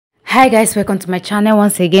Hi guys, welcome to my channel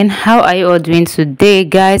once again. How are you all doing today,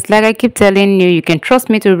 guys? Like I keep telling you, you can trust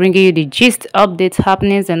me to bring you the gist, updates,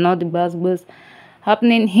 happenings, and all the buzzwords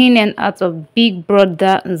happening in and out of Big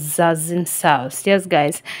Brother Zazin's house. Yes,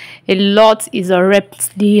 guys, a lot is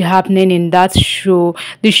already happening in that show.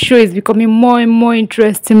 The show is becoming more and more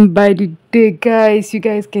interesting by the day, guys. You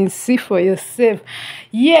guys can see for yourself.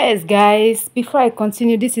 Yes, guys, before I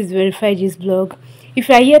continue, this is Verified Gist Blog. If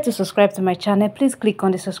you are here to subscribe to my channel, please click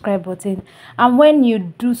on the subscribe button, and when you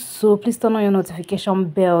do so, please turn on your notification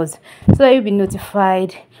bells so that you'll be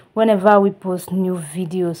notified whenever we post new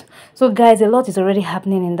videos. So guys, a lot is already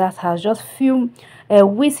happening in that house. Just few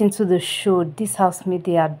weeks into the show, this housemate,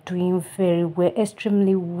 they are doing very well,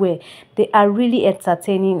 extremely well. They are really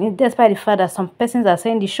entertaining, despite the fact that some persons are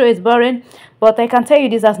saying the show is boring, but I can tell you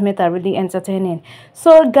these housemates are really entertaining.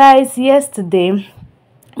 So guys, yesterday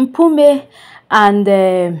Mpumi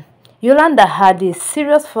and Yolanda had a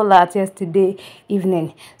serious fallout yesterday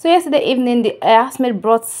evening. So yesterday evening, the housemate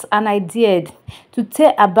brought an idea to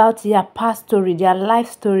tell about their past story, their life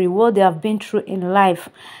story, what they have been through in life,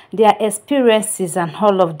 their experiences and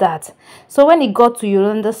all of that. So when it got to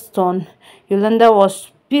Yolanda's turn, Yolanda was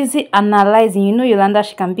busy analyzing. You know, Yolanda,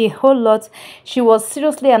 she can be a whole lot. She was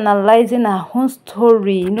seriously analyzing her own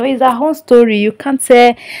story. You know, it's her own story. You can't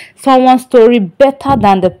say someone's story better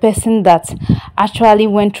than the person that actually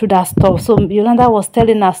went through that stuff. So Yolanda was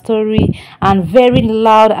telling her story, and very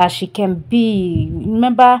loud as she can be.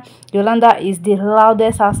 Remember, Yolanda is the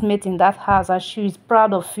loudest housemate in that house, and she is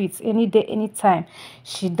proud of it. Any day, anytime.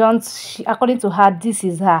 According to her, this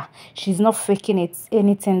is her. She's not faking it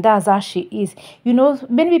anything. That's how she is. You know,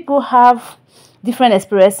 many people have different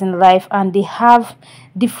experience in life, and they have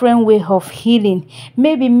different way of healing.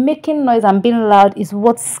 Maybe making noise and being loud is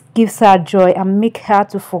what gives her joy and make her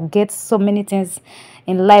to forget so many things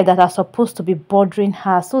in life that are supposed to be bothering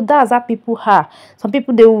her. So that's how people are. Some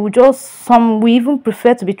people, some we even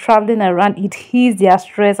prefer to be traveling around. It ease their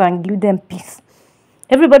stress and give them peace.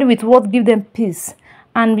 Everybody with what give them peace.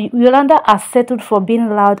 And Yolanda has settled for being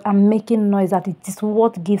loud and making noise, that it is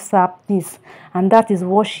what gives her peace. And that is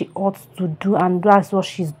what she ought to do, and that's what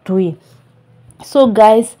she's doing. So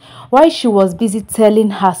guys, while she was busy telling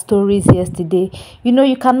her stories yesterday, you know,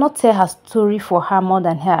 you cannot tell her story for her more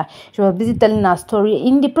than her. She was busy telling her story.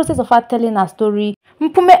 In the process of her telling her story,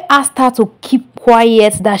 Mpumi asked her to keep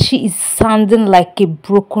quiet, that she is sounding like a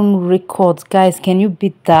broken record. Guys, can you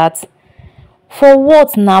beat that? For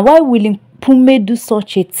what now? Why will Mpumi do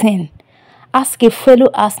such a thing? Ask a fellow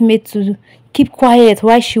housemate to keep quiet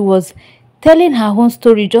while she was telling her own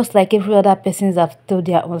story, just like every other person have told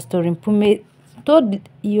their own story. Mpumi told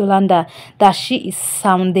Yolanda that she is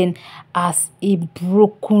sounding as a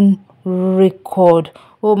broken record.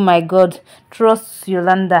 Oh my God, trust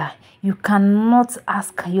Yolanda. You cannot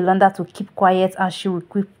ask Yolanda to keep quiet, and she will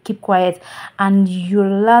keep quiet. And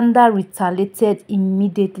Yolanda retaliated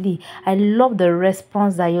immediately. I love the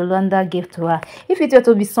response that Yolanda gave to her. If it were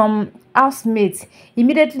to be some housemates,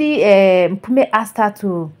 immediately Mpumi asked her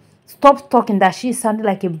to stop talking, that she sounded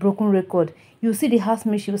like a broken record. You see the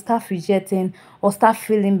housemate, she will start fidgeting or start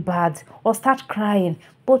feeling bad or start crying.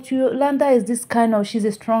 But Yolanda is this kind of, she's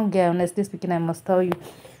a strong girl, honestly speaking, I must tell you.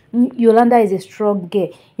 Yolanda is a strong girl.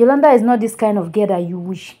 Yolanda is not this kind of girl that you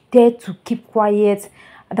wish dare to keep quiet,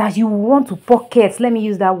 that you want to pocket. Let me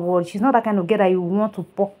use that word. She's not that kind of girl that you want to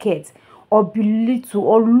pocket or belittle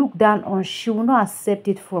or look down on. She will not accept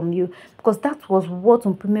it from you, because that was what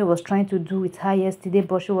Mpumi was trying to do with her yesterday.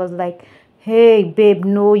 But she was like, hey babe,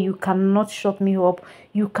 no, you cannot shut me up.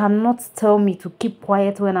 You cannot tell me to keep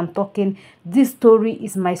quiet when I'm talking. This story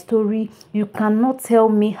is my story. You cannot tell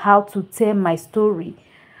me how to tell my story.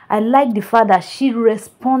 I like the fact that she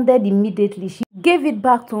responded immediately. She gave it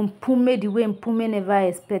back to Mpumi the way Mpumi never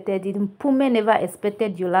expected it. Mpumi never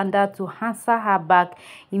expected Yolanda to answer her back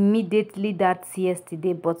immediately that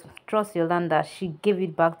yesterday. But trust Yolanda, she gave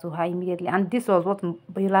it back to her immediately. And this was what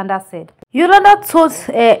Yolanda said. Yolanda told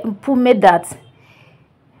Mpumi that,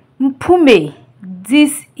 Mpumi,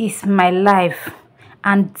 this is my life.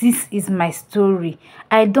 And this is my story.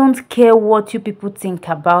 I don't care what you people think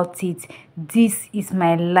about it. This is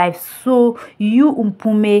my life. So you,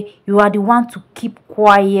 Mpumi, you are the one to keep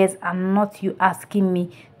quiet, and not you asking me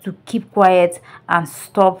to keep quiet and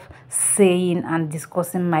stop saying and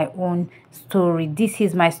discussing my own story. This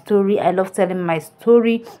is my story. I love telling my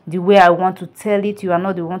story the way I want to tell it. You are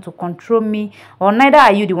not the one to control me, or neither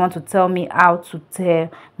are you the one to tell me how to tell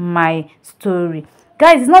my story.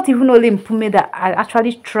 Guys, it's not even only Mpumi that I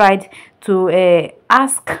actually tried to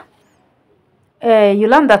ask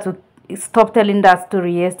Yolanda to stop telling that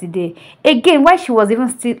story yesterday. Again, while she was even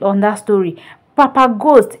still on that story, Papa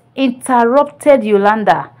Ghost interrupted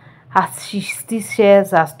Yolanda as she still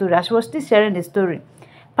shares her story. As she was still sharing the story,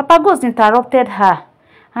 Papa Ghost interrupted her,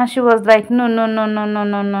 and she was like, no, no, no, no, no,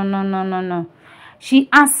 no, no, no, no, no, no. She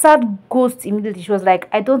answered Ghost immediately. She was like,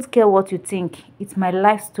 I don't care what you think. It's my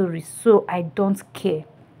life story, so I don't care.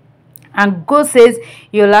 And Ghost says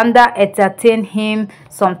Yolanda entertained him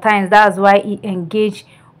sometimes. That's why he engaged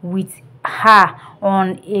with her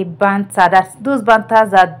on a banter. That's those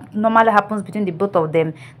banters that normally happens between the both of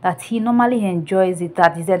them, that he normally enjoys it,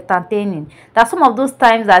 that is entertaining. That some of those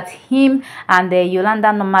times that him and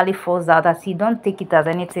Yolanda normally falls out, that he don't take it as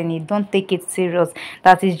anything, he don't take it serious,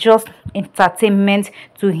 that is just entertainment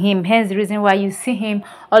to him. Hence the reason why you see him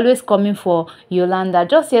always coming for Yolanda.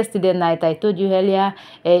 Just yesterday night, I told you earlier,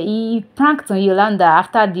 he pranked on Yolanda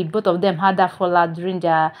after the both of them had that fallout during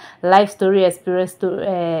their life story experience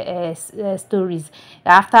stories.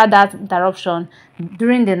 After that interruption,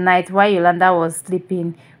 during the night while Yolanda was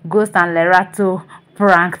sleeping, Ghost and Lerato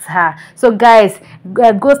pranked her. So guys,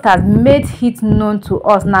 Ghost has made it known to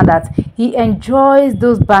us now that he enjoys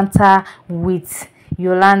those banter with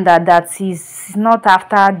Yolanda, that he's not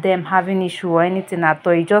after them having issue or anything at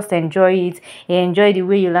all. He just enjoy it. He enjoy the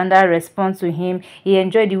way Yolanda responds to him. He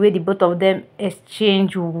enjoy the way the both of them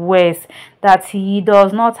exchange words. That he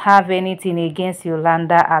does not have anything against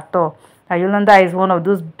Yolanda at all. That Yolanda is one of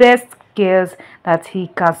those best girls that he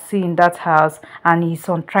can see in that house, and he's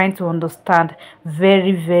on trying to understand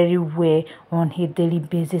very, very well on a daily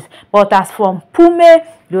basis. But as for Mpumi,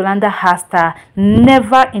 Yolanda has her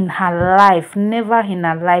never in her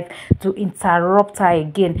life to interrupt her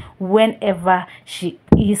again whenever she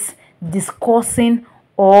is discussing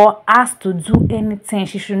or asked to do anything.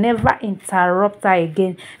 She should never interrupt her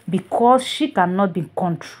again, because she cannot be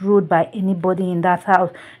controlled by anybody in that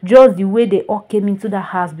house. Just the way they all came into the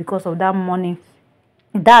house because of that money,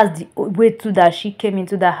 that's the way too that she came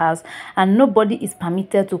into the house, and nobody is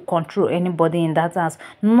permitted to control anybody in that house,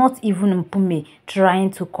 not even Mpumi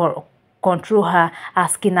trying to control her,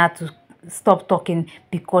 asking her to stop talking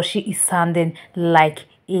because she is sounding like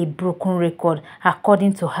a broken record.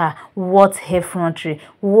 According to her, what effrontery,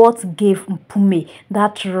 what gave Mpumi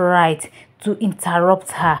that right to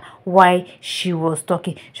interrupt her while she was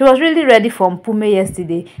talking? She was really ready for Mpumi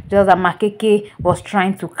yesterday, just that Makeke was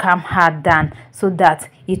trying to calm her down so that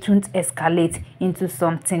it won't escalate into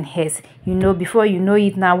something else. You know, before you know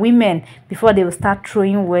it now, women, before they will start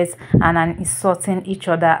throwing words and insulting each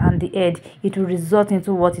other and the head, it will result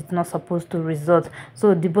into what it's not supposed to result.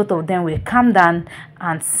 So the both of them will calm down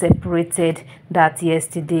and separated that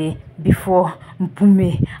yesterday, before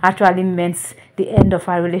Mpumi actually meant the end of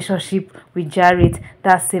our relationship with Jared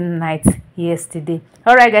that same night yesterday.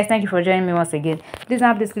 Alright guys, thank you for joining me once again. Please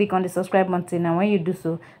now please click on the subscribe button, and when you do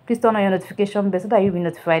so, please turn on your notification bell so that you'll be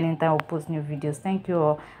notified anytime we post new videos. Thank you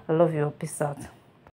all. I love you all. Peace out.